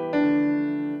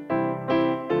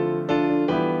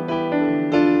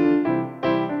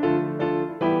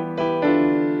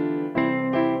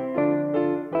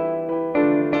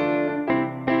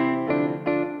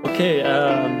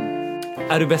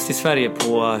 Är du bäst i Sverige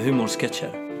på humorsketcher?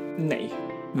 Nej.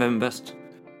 Vem är bäst?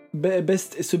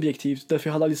 Bäst är subjektivt, därför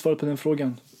jag hade aldrig svarat på den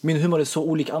frågan. Min humor är så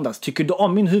olik andras. Tycker du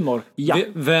om min humor? Ja.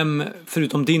 Vem,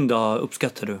 förutom din då,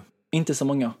 uppskattar du? Inte så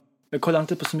många. Jag kollar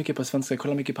inte på så mycket på svenska, jag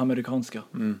kollar mycket på amerikanska.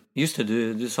 Just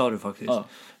det, du sa det faktiskt.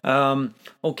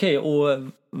 Okej, och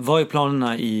vad är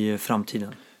planerna i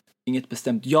framtiden? Inget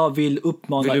bestämt. Jag vill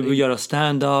uppmana... Vill du göra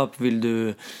stand-up? Vill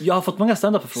du... Jag har fått många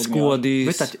stand-up-förfrågningar.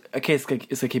 Skådis? Jag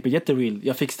ska keep it jättereal.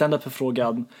 Jag fick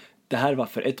stand-up-förfrågan. Det här var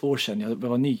för 1 år sedan. Jag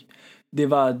var ny. Det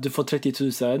var, du får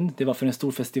 30 000. Det var för en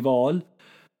stor festival.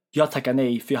 Jag tackade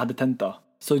nej för jag hade tenta.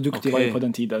 Så duktig var jag på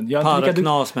den tiden.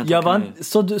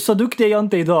 Så duktig är jag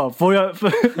inte idag. Får jag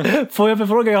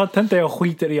förfråga, jag har tenta, jag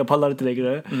skiter i, jag pallar inte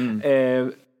längre.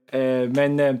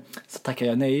 Men så tackade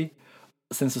jag nej.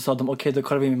 Sen så sa de, okej, då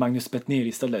kollar vi med Magnus Bettner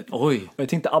istället. Oj. Och jag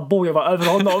tänkte, jag var över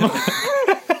honom.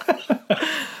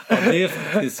 Det är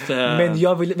faktiskt... Men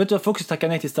jag vill, vet du vad, folk tackar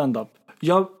nej till stand-up.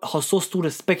 Jag har så stor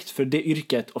respekt för det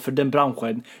yrket och för den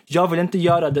branschen. Jag vill inte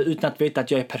göra det utan att veta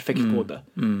att jag är perfekt på det.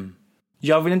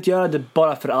 Jag vill inte göra det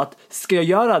bara för att, ska jag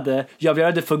göra det, jag vill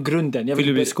göra det för grunden. Vill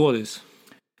du bli skådis?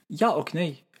 Ja och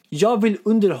nej. Jag vill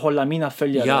underhålla mina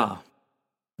följare. Ja.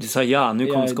 Du sa ja, nu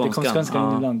kom skånskan. Det kom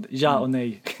skånskan ibland. Ja och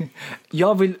nej.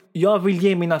 Jag vill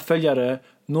ge mina följare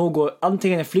något,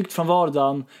 antingen en flykt från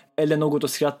vardagen eller något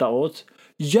att skratta åt.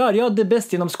 Gör jag det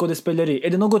bäst genom skådespeleri? Är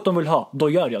det något de vill ha? Då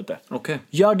gör jag det. Okay.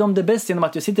 Gör de det bäst genom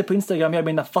att jag sitter på Instagram och gör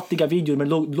mina fattiga videor med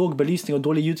låg belysning och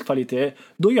dålig ljudkvalitet?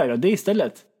 Då gör jag det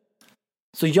istället.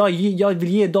 Så jag vill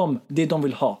ge dem det de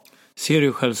vill ha. Ser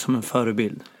du själv som en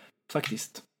förebild?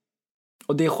 Faktiskt.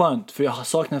 Och det är skönt, för jag har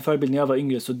saknat en förebild när jag var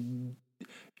yngre. Så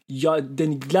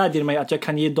den glädjer mig att jag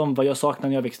kan ge dem vad jag saknade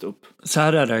när jag växte upp. Så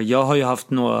här är det, jag har ju haft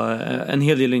en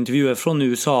hel del intervjuer från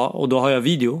USA. Och då har jag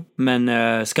video,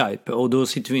 men Skype. Och då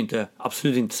sitter vi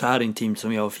absolut inte så här intimt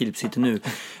som jag och Filip sitter nu.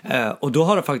 Och då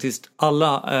har det faktiskt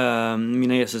alla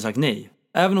mina gäster sagt nej.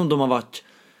 Även om de har varit...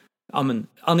 Ja, men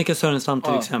Annika Sörenstam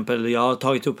till exempel, jag har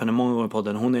tagit upp henne många gånger på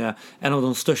podden. Hon är en av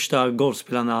de största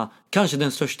golfspelarna, kanske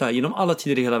den största genom alla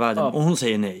tider i hela världen. Och hon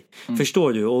säger nej.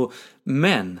 Förstår du?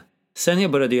 Men sen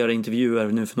jag började göra intervjuer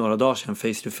nu för några dagar sedan,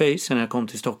 face to face, sen jag kom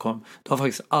till Stockholm, då har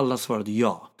faktiskt alla svarat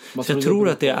ja. Så jag tror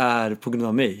att det är på grund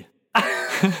av mig.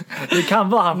 Det kan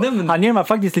vara, han ger mig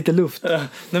faktiskt lite luft.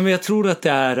 Nej, men jag tror att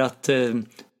det är att...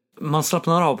 man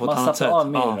slappnar av på ett annat sätt.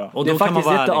 Och det är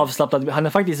faktiskt jätteavslappnat. Han är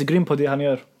faktiskt grym på det han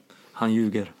gör. Han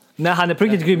ljuger. Nej, han är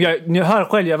riktigt grym. Jag hör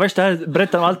själv, jag värsta här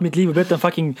berättar om allt mitt liv och berättar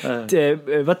fucking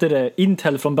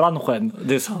intel från branschen.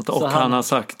 Det är sant, och han har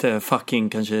sagt fucking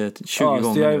kanske 20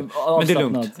 gånger. Men det är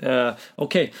lugnt.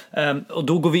 Okej, och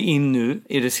då går vi in nu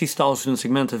i det sista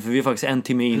avslutningssegmentet, för vi är faktiskt 1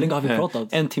 timme in. Hur länge har vi pratat?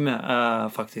 1 timme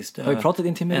faktiskt. Har vi pratat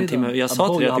 1 timme? 1 timme. Jag sa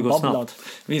till dig att det går snabbt.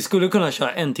 Vi skulle kunna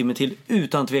köra 1 timme till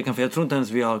utan tvekan, för jag tror inte ens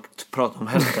vi har pratat om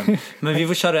hälften. Men vi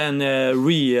får köra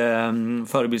en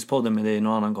förebildspodden med dig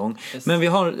någon annan gång. Men vi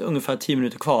har ungefär 10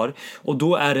 minuter kvar, och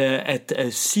då är det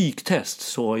ett psyktest,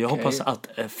 så jag hoppas att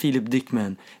Filip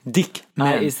Dickman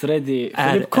is ready.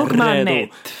 Filip Kokman.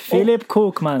 Filip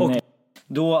Kokman.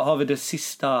 Då har vi det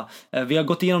sista. Vi har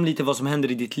gått igenom lite vad som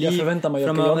händer i ditt liv. Jag förväntar mig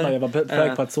Jonna. Jag var på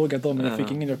väg på att såga dem, men jag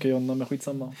fick ingen Jonna, men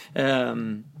skitsamma.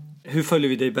 Hur följer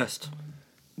vi dig bäst?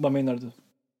 Vad menar du?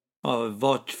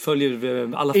 Vart följer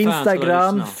vi alla fans?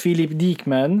 Instagram, Filip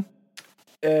Dickman.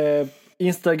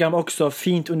 Instagram också,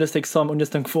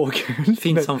 fint_som_fågel.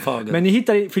 Fint som fågel. Men ni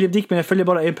hittar Filip Dickman, jag följer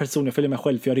bara en person, jag följer mig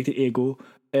själv för jag är riktigt ego.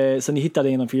 Så ni hittar det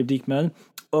genom Filip Dickman.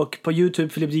 Och på YouTube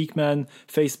Filip Dickman,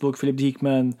 Facebook Filip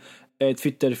Dickman,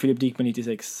 Twitter Filip Dickman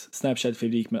 96, Snapchat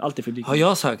Filip Dickman, alltid Filip Dickman. Har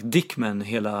jag sagt Dickman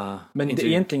hela... Men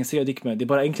egentligen säger jag Dickman, det är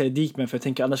bara enklare Dickman, för jag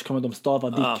tänker annars kommer de stava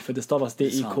Dick, för det stavas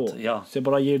D-I-K. Ja. Så jag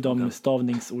bara ger dem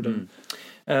stavningsorden.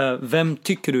 Vem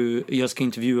tycker du jag ska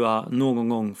intervjua någon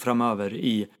gång framöver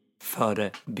i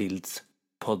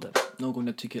Förebildspodden? Någon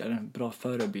jag tycker är en bra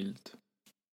förebild.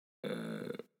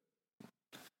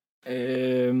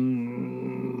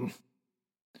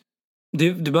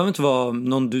 Det behöver inte vara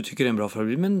någon du tycker är en bra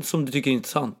förebild, men som du tycker är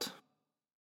intressant.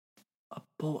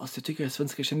 Alltså jag tycker att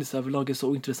svenska kändisar överlag är så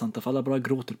ointressanta, för alla bara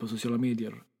gråter på sociala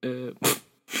medier.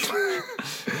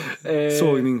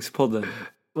 Sågningspodden.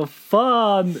 Vad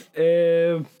fan?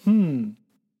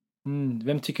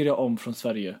 Vem tycker jag om från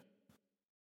Sverige?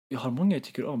 Jag har många jag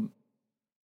tycker om.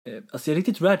 Alltså jag är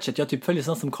riktigt ratchet. Jag typ följer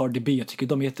sånt som Cardi B. Jag tycker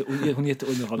hon är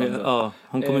jätteunderhållande. Ja,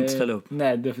 hon kommer inte ställa upp.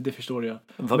 Nej, det förstår jag.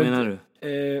 Vad menar du?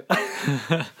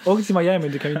 Åk till Miami,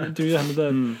 du kan intervjua henne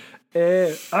där.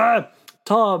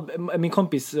 Ta min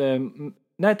kompis.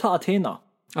 Ta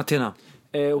Athena.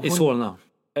 I Solna.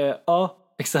 Ja,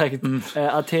 exakt.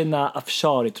 Athena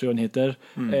Afshari tror jag hon heter.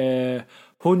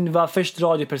 Hon var först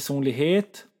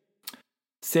radiopersonlighet.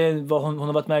 Sen var hon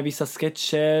har varit med i vissa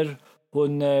sketcher.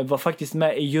 Hon var faktiskt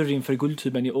med i juryn för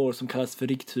Guldtuben i år som kallas för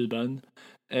Ricktuben.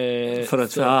 För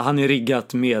att han är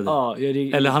riggat med. Ja,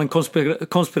 eller han är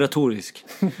konspiratorisk.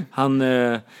 Han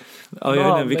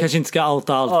vi kanske inte ska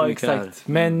outa allt för mycket exakt.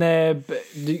 Här. Men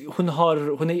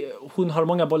hon har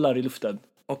många bollar i luften.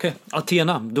 Okej,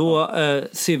 Athena. Då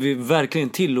ser vi verkligen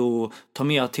till att ta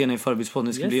med Athena i Förebildspodden.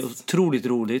 Det ska bli otroligt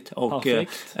roligt. Och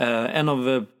en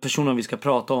av personerna vi ska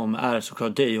prata om är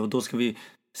såklart dig. Och då ska vi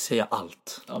säga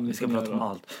allt. Ja, vi ska prata om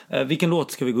allt. Vilken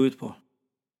låt ska vi gå ut på?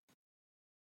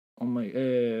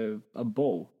 A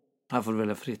bow. Här får du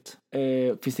välja fritt.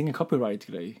 Finns det ingen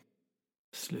copyright-grej?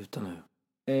 Sluta nu.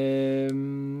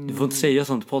 Du får inte säga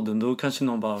sånt i podden. Då kanske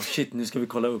någon bara, shit, nu ska vi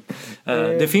kolla upp.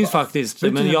 Det finns faktiskt.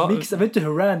 Vet du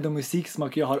hur random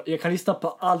musiksmak jag har? Jag kan lyssna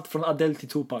på allt från Adele till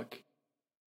Tupac.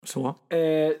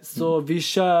 Så vi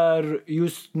kör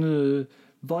just nu.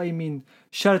 Vad är min...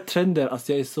 Kör trender.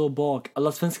 Alltså jag är så bak.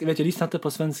 Alla svenska... Jag lyssnar inte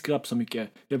på svensk rap så mycket.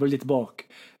 Jag är väldigt bak.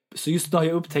 Så just nu har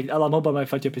jag upptäckt... Alla mobbar mig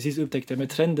för att jag precis upptäckte med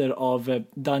trender av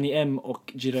Danny M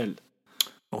och Jireel.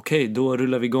 Okej, då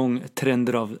rullar vi igång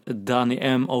trender av Danny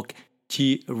M och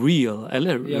G-Real,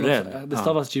 eller Red? Det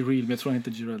stavas G-Real, men jag tror inte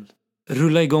Jireel.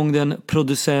 Rulla igång den,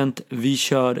 producent. Vi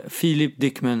kör Philip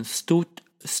Dickman.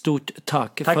 Stort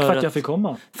tack. Tack för att jag fick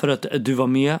komma. För att du var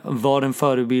med, var en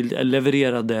förebild,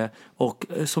 levererade och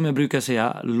som jag brukar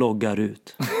säga, loggar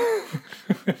ut.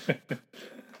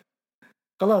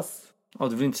 Kalas. Ja,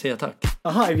 du vill inte säga tack.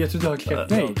 Aha, jag trodde du hade klickat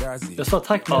nej. Jag sa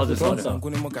tack med du sa det.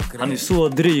 Han är så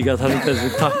dryg att han inte ens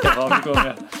vill tacka.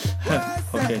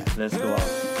 Okej, let's go out.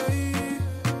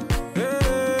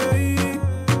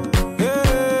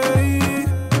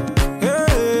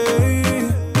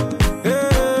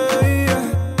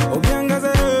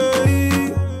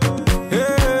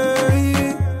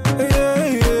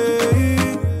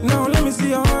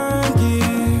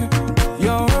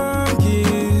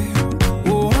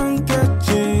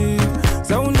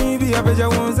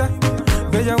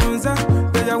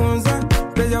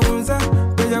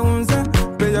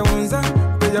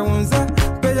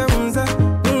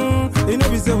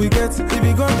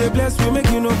 Bless we make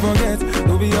you no forget.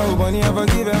 We'll be your bunny and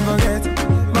forgive and forget.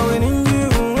 But when in you,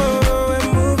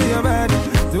 and move your body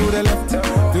to the left, to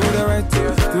the right, to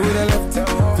the left, to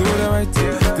the right, to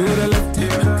the left, to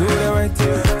the right,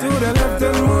 to the left,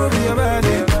 and move your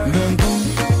body. Bam boom,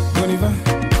 Boniva,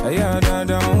 yeah,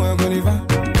 down, Boniva,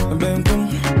 bam boom,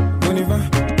 Boniva.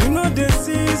 You know this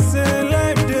is a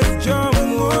life, this job,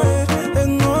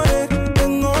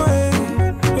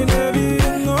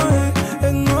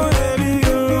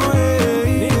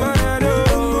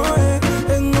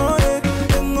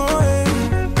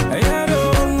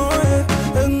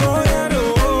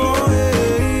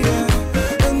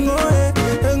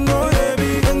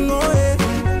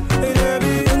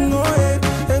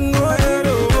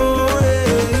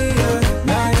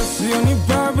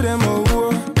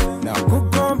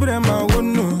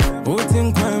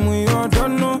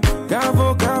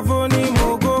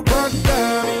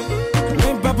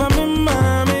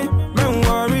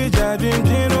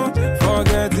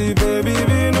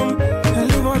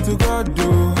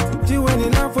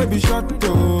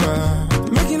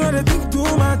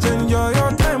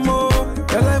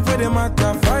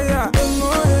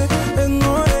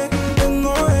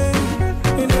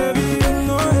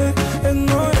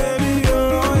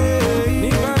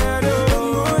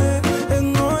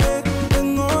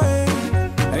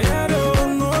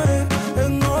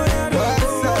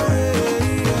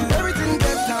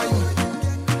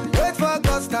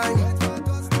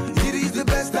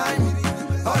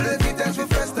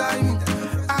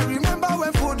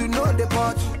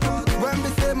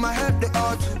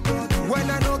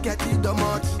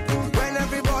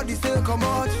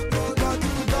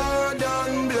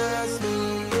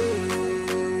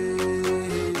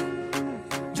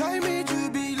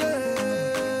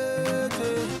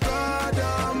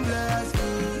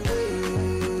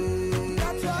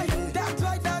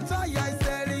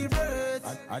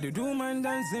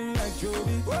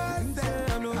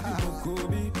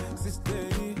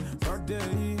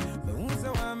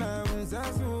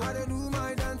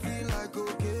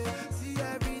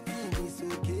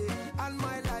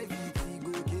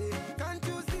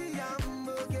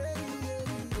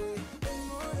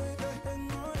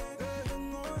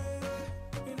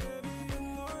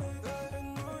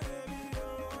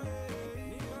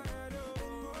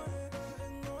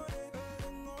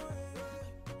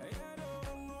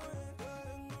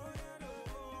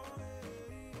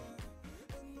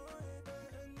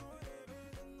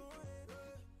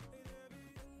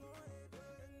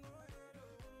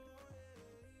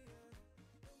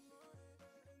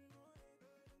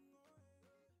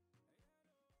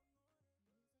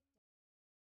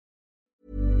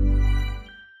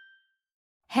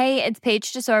 Hey, it's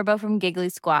Paige DeSorbo from Giggly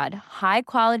Squad. High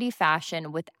quality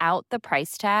fashion without the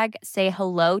price tag. Say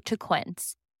hello to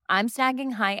Quince. I'm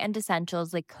snagging high-end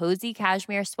essentials like cozy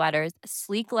cashmere sweaters,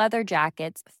 sleek leather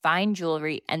jackets, fine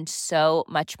jewelry, and so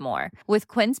much more. With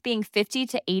Quince being 50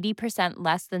 to 80%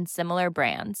 less than similar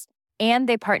brands. And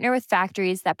they partner with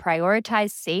factories that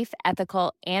prioritize safe,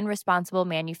 ethical, and responsible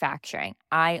manufacturing.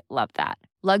 I love that.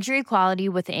 Luxury quality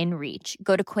within reach.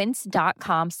 Go to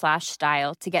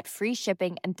quince.com/style to get free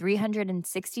shipping and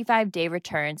 365-day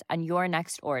returns on your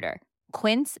next order.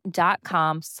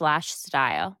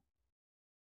 Quince.com/style.